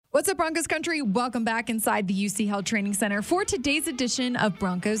What's up, Broncos country? Welcome back inside the UC Health Training Center for today's edition of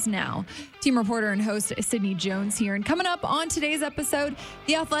Broncos Now. Team reporter and host Sydney Jones here. And coming up on today's episode,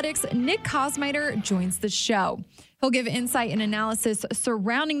 The Athletic's Nick Kosmider joins the show. He'll give insight and analysis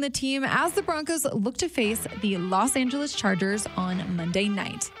surrounding the team as the Broncos look to face the Los Angeles Chargers on Monday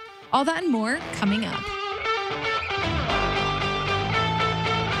night. All that and more coming up.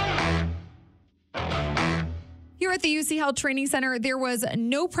 Here at the UC Health Training Center, there was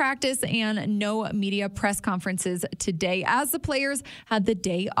no practice and no media press conferences today as the players had the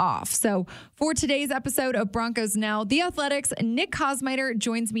day off. So for today's episode of Broncos Now, The Athletic's Nick Kosmider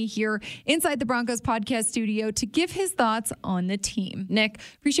joins me here inside the Broncos podcast studio to give his thoughts on the team. Nick,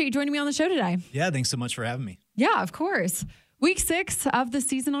 appreciate you joining me on the show today. Yeah, thanks so much for having me. Yeah, of course. Week 6 of the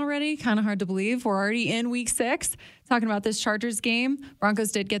season already. Kind of hard to believe. We're already in week 6. Talking about this Chargers game.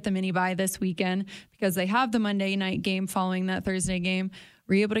 Broncos did get the mini bye this weekend because they have the Monday night game following that Thursday game.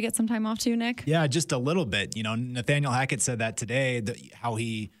 Were you able to get some time off too, Nick? Yeah, just a little bit. You know, Nathaniel Hackett said that today, how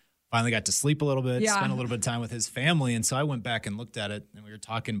he finally got to sleep a little bit, spent a little bit of time with his family. And so I went back and looked at it and we were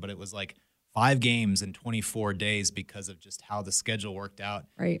talking, but it was like 5 games in 24 days because of just how the schedule worked out.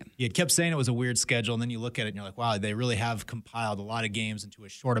 Right. He had kept saying it was a weird schedule, and then you look at it and you're like, wow, they really have compiled a lot of games into a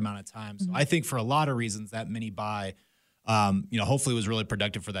short amount of time. So I think for a lot of reasons that mini bye, hopefully was really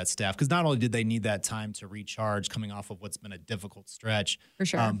productive for that staff because not only did they need that time to recharge coming off of what's been a difficult stretch, for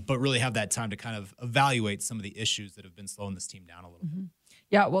sure, but really have that time to kind of evaluate some of the issues that have been slowing this team down a little bit.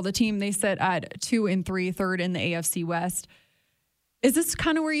 Yeah, well, the team, they sit at 2-3, third in the AFC West. Is this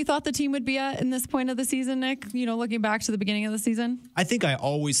kind of where you thought the team would be at in this point of the season, Nick? You know, looking back to the beginning of the season? I think I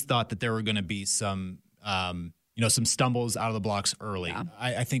always thought that there were going to be some stumbles out of the blocks early. Yeah.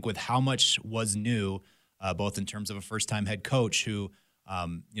 I think with how much was new, both in terms of a first-time head coach who,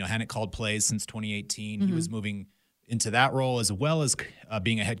 hadn't called plays since 2018. He was moving into that role as well as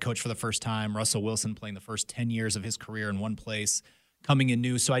being a head coach for the first time. Russell Wilson playing the first 10 years of his career in one place, coming in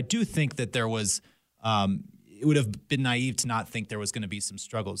new. So I do think that there was it would have been naive to not think there was going to be some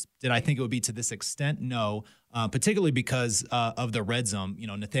struggles. Did I think it would be to this extent? No, particularly because of the red zone. You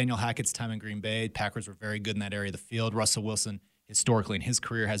know, Nathaniel Hackett's time in Green Bay, Packers were very good in that area of the field. Russell Wilson, historically in his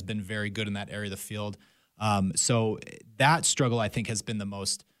career, has been very good in that area of the field. So that struggle, I think, has been the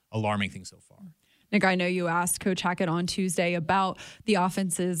most alarming thing so far. Nick, I know you asked Coach Hackett on Tuesday about the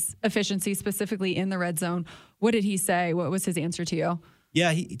offense's efficiency, specifically in the red zone. What did he say? What was his answer to you?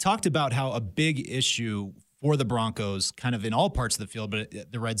 Yeah, he talked about how a big issue for the Broncos, kind of in all parts of the field, but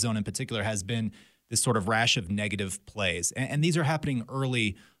the red zone in particular, has been this sort of rash of negative plays. And these are happening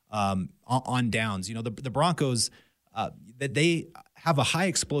early on downs. You know, the Broncos, that they have a high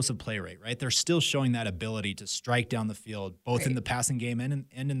explosive play rate, right? They're still showing that ability to strike down the field, both in the passing game and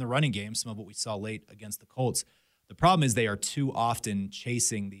in the running game, some of what we saw late against the Colts. The problem is they are too often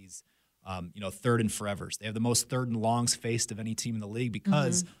chasing these, third and forevers. They have the most third and longs faced of any team in the league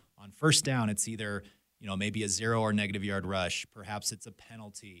because on first down, it's either maybe a 0 or negative yard rush. Perhaps it's a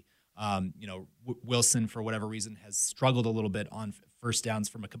penalty. Wilson, for whatever reason, has struggled a little bit on first downs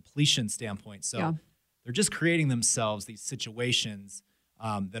from a completion standpoint. So they're just creating themselves these situations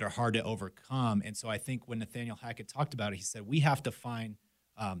that are hard to overcome. And so I think when Nathaniel Hackett talked about it, he said, we have to find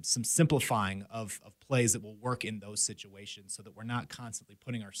some simplifying of plays that will work in those situations so that we're not constantly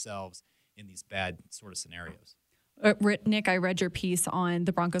putting ourselves in these bad sort of scenarios. Nick, I read your piece on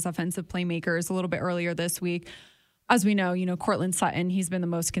the Broncos offensive playmakers a little bit earlier this week. As we know, Courtland Sutton, he's been the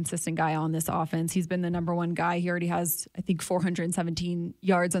most consistent guy on this offense. He's been the number one guy. He already has, I think, 417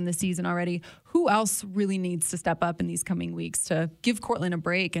 yards on the season already. Who else really needs to step up in these coming weeks to give Courtland a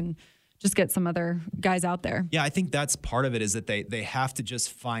break and just get some other guys out there? Yeah, I think that's part of it, is that they have to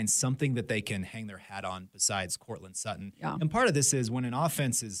just find something that they can hang their hat on besides Courtland Sutton. Yeah. And part of this is when an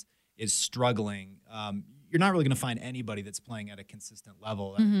offense is struggling, you're not really going to find anybody that's playing at a consistent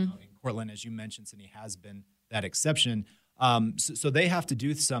level. And Courtland, as you mentioned, Cindy, has been that exception. So they have to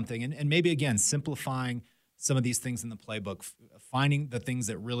do something. And maybe, again, simplifying some of these things in the playbook, finding the things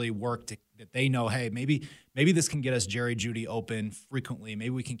that really work that they know, hey, maybe this can get us Jerry Jeudy open frequently. Maybe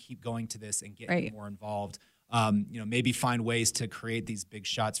we can keep going to this and get him more involved. Maybe find ways to create these big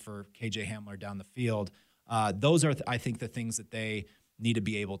shots for KJ Hamler down the field. Those are, I think, the things that they need to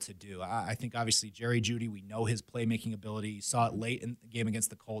be able to do. I think, obviously, Jerry Jeudy, we know his playmaking ability. You saw it late in the game against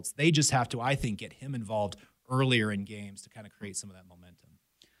the Colts. They just have to, I think, get him involved earlier in games to kind of create some of that momentum.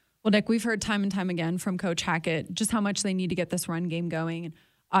 Well, Nick, we've heard time and time again from Coach Hackett just how much they need to get this run game going. And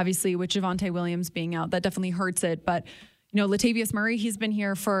obviously, with Javonte Williams being out, that definitely hurts it. But, Latavius Murray, he's been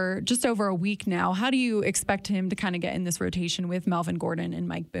here for just over a week now. How do you expect him to kind of get in this rotation with Melvin Gordon and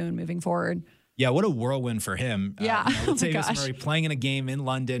Mike Boone moving forward? Yeah, what a whirlwind for him. Yeah. Latavius Murray playing in a game in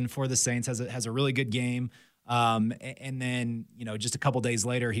London for the Saints has a really good game. And then, just a couple days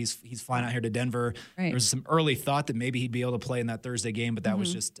later, he's flying out here to Denver. Right. There was some early thought that maybe he'd be able to play in that Thursday game, but that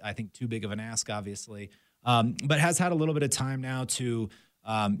was just, I think, too big of an ask, obviously. But has had a little bit of time now to,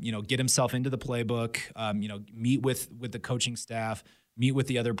 get himself into the playbook, meet with the coaching staff, meet with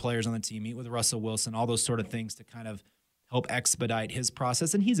the other players on the team, meet with Russell Wilson, all those sort of things to kind of help expedite his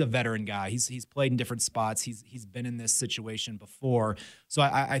process. And he's a veteran guy. He's played in different spots. He's been in this situation before. So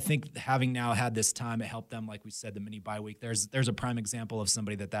I think having now had this time, it helped them, like we said, the mini bye week. There's a prime example of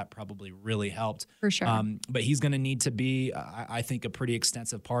somebody that probably really helped. For sure. But he's going to need to be, I think, a pretty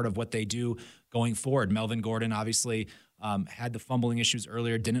extensive part of what they do going forward. Melvin Gordon, obviously, had the fumbling issues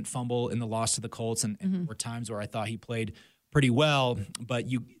earlier, didn't fumble in the loss to the Colts, and were times where I thought he played pretty well. But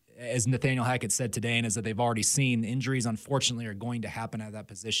as Nathaniel Hackett said today, and as that they've already seen, injuries, unfortunately, are going to happen at that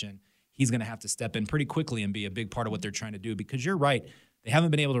position. He's going to have to step in pretty quickly and be a big part of what they're trying to do, because you're right. They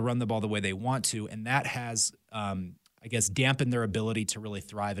haven't been able to run the ball the way they want to, and that has, dampened their ability to really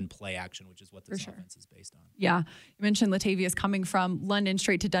thrive in play action, which is what this offense is based on. Yeah. You mentioned Latavius coming from London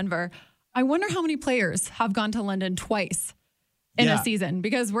straight to Denver. I wonder how many players have gone to London twice in a season,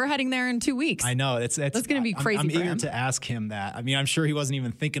 because we're heading there in 2 weeks. I know. That's going to be crazy. I'm for eager him to ask him that. I mean, I'm sure he wasn't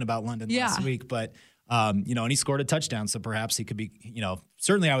even thinking about London last week, but, and he scored a touchdown. So perhaps he could be,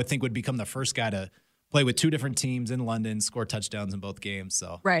 certainly I would think would become the first guy to play with two different teams in London, score touchdowns in both games.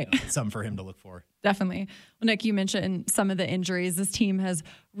 So it's something for him to look for. Definitely. Well, Nick, you mentioned some of the injuries. This team has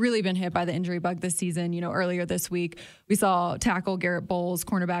really been hit by the injury bug this season. Earlier this week, we saw tackle Garrett Bowles,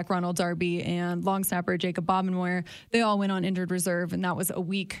 cornerback Ronald Darby, and long snapper Jacob Bobenmoyer. They all went on injured reserve, and that was a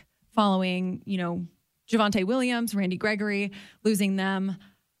week following, Javonte Williams, Randy Gregory, losing them.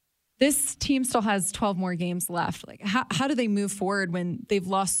 This team still has 12 more games left. Like, how do they move forward when they've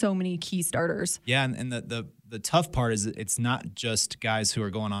lost so many key starters? Yeah, and the tough part is it's not just guys who are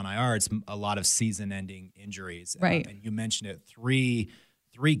going on IR. It's a lot of season-ending injuries. Right. And you mentioned it, three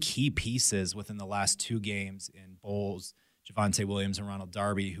key pieces within the last two games in Bowles, Javonte Williams, and Ronald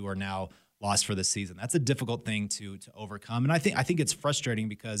Darby, who are now lost for the season. That's a difficult thing to overcome. And I think it's frustrating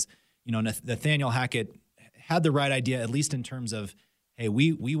because, Nathaniel Hackett had the right idea, at least in terms of, hey,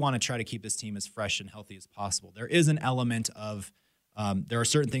 we want to try to keep this team as fresh and healthy as possible. There is an element of there are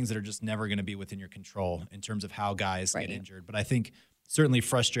certain things that are just never going to be within your control in terms of how guys get injured. But I think certainly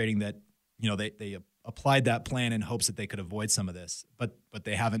frustrating that, they applied that plan in hopes that they could avoid some of this, but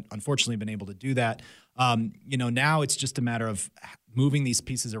they haven't, unfortunately, been able to do that. Now it's just a matter of moving these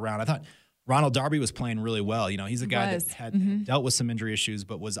pieces around. I thought Ronald Darby was playing really well. He's a guy that had dealt with some injury issues,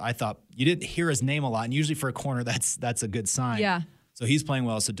 but I thought you didn't hear his name a lot. And usually for a corner, that's a good sign. Yeah. So he's playing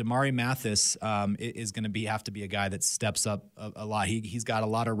well. So Damari Mathis is going to have to be a guy that steps up a lot. He's got a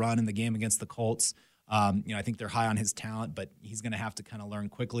lot of run in the game against the Colts. I think they're high on his talent, but he's going to have to kind of learn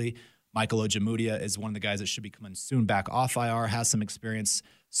quickly. Michael Ojemudia is one of the guys that should be coming soon back off IR, has some experience.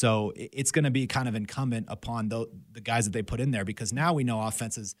 So it's going to be kind of incumbent upon the guys that they put in there, because now we know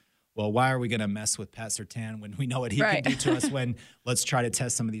offenses, well, why are we going to mess with Pat Surtain when we know what he can do to us when let's try to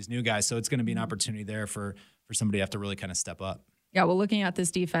test some of these new guys. So it's going to be an opportunity there for somebody to have to really kind of step up. Yeah, well, looking at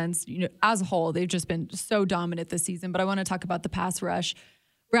this defense, as a whole, they've just been so dominant this season. But I want to talk about the pass rush.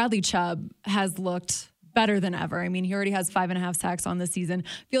 Bradley Chubb has looked better than ever. I mean, he already has 5.5 sacks on this season.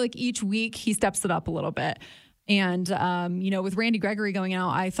 I feel like each week he steps it up a little bit. And, with Randy Gregory going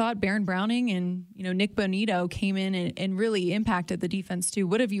out, I thought Baron Browning and, Nick Bonito came in and really impacted the defense too.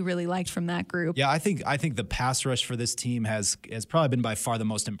 What have you really liked from that group? Yeah, I think the pass rush for this team has probably been by far the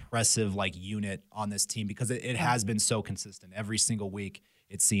most impressive unit on this team, because it has been so consistent. Every single week,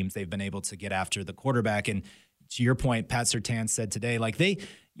 it seems they've been able to get after the quarterback. And to your point, Pat Surtain said today,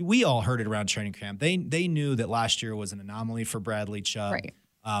 we all heard it around training camp. They knew that last year was an anomaly for Bradley Chubb. Right.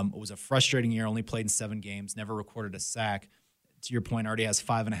 It was a frustrating year, only played in 7 games, never recorded a sack. To your point, already has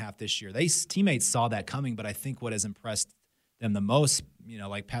 5.5 this year. Teammates saw that coming, but I think what has impressed them the most,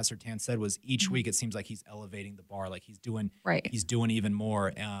 like Pat Surtain said, was each week it seems like he's elevating the bar, like he's doing even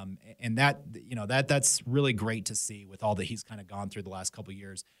more. And that's really great to see with all that he's kind of gone through the last couple of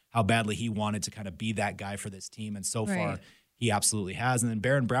years, how badly he wanted to kind of be that guy for this team. And so far, he absolutely has. And then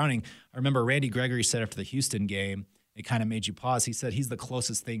Baron Browning, I remember Randy Gregory said after the Houston game, it kind of made you pause. He said he's the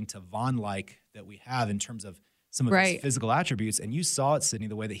closest thing to Vaughn-like that we have in terms of some of his physical attributes. And you saw it, Sydney,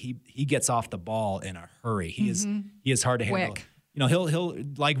 the way that he gets off the ball in a hurry. He is hard to handle. Quick. He'll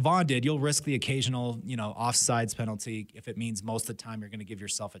like Vaughn did, you'll risk the occasional, offsides penalty if it means most of the time you're going to give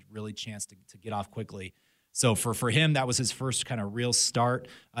yourself a really chance to get off quickly. So for him, that was his first kind of real start.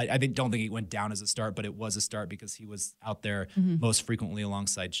 I don't think it went down as a start, but it was a start because he was out there most frequently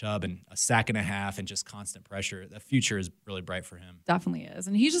alongside Chubb, and a sack and a half and just constant pressure. The future is really bright for him. Definitely is.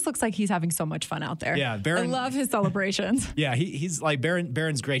 And he just looks like he's having so much fun out there. Yeah, Barron, I love his celebrations. Yeah, he's like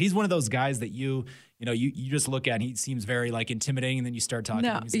Barron's great. He's one of those guys that you just look at and he seems very like intimidating, and then you start talking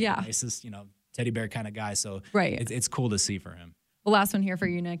to him. He's like the nicest, teddy bear kind of guy. So it's cool to see for him. The last one here for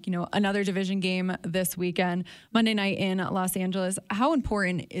you, Nick. Another division game this weekend, Monday night in Los Angeles. How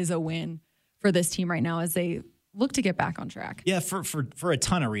important is a win for this team right now as they look to get back on track? Yeah, for a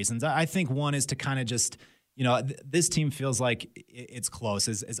ton of reasons. I think one is to kind of just, this team feels like it's close.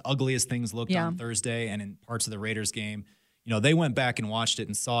 As ugly as things looked on Thursday and in parts of the Raiders game, they went back and watched it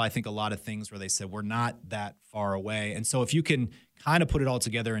and saw, I think, a lot of things where they said, we're not that far away. And so if you can kind of put it all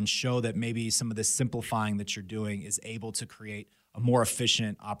together and show that maybe some of this simplifying that you're doing is able to create a more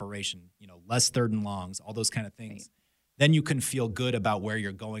efficient operation, less third and longs, all those kind of things, then you can feel good about where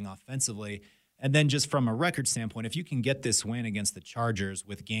you're going offensively. And then just from a record standpoint, if you can get this win against the Chargers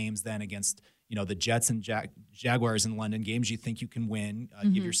with games then against, the Jets and Jaguars in London, games you think you can win,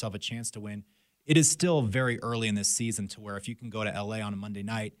 give yourself a chance to win, it is still very early in this season to where if you can go to LA on a Monday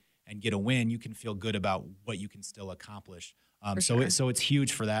night and get a win, you can feel good about what you can still accomplish. So it's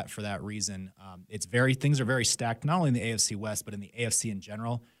huge for that reason. Things are very stacked, not only in the AFC West, but in the AFC in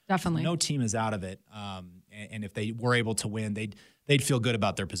general. Definitely. No team is out of it. And if they were able to win, they'd feel good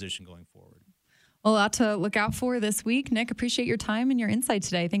about their position going forward. Well, a lot to look out for this week. Nick, appreciate your time and your insight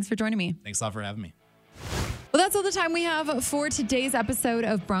today. Thanks for joining me. Thanks a lot for having me. Well, that's all the time we have for today's episode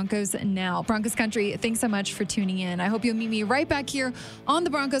of Broncos Now. Broncos Country, thanks so much for tuning in. I hope you'll meet me right back here on the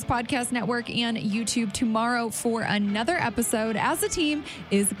Broncos Podcast Network and YouTube tomorrow for another episode as the team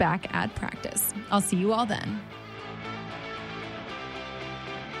is back at practice. I'll see you all then.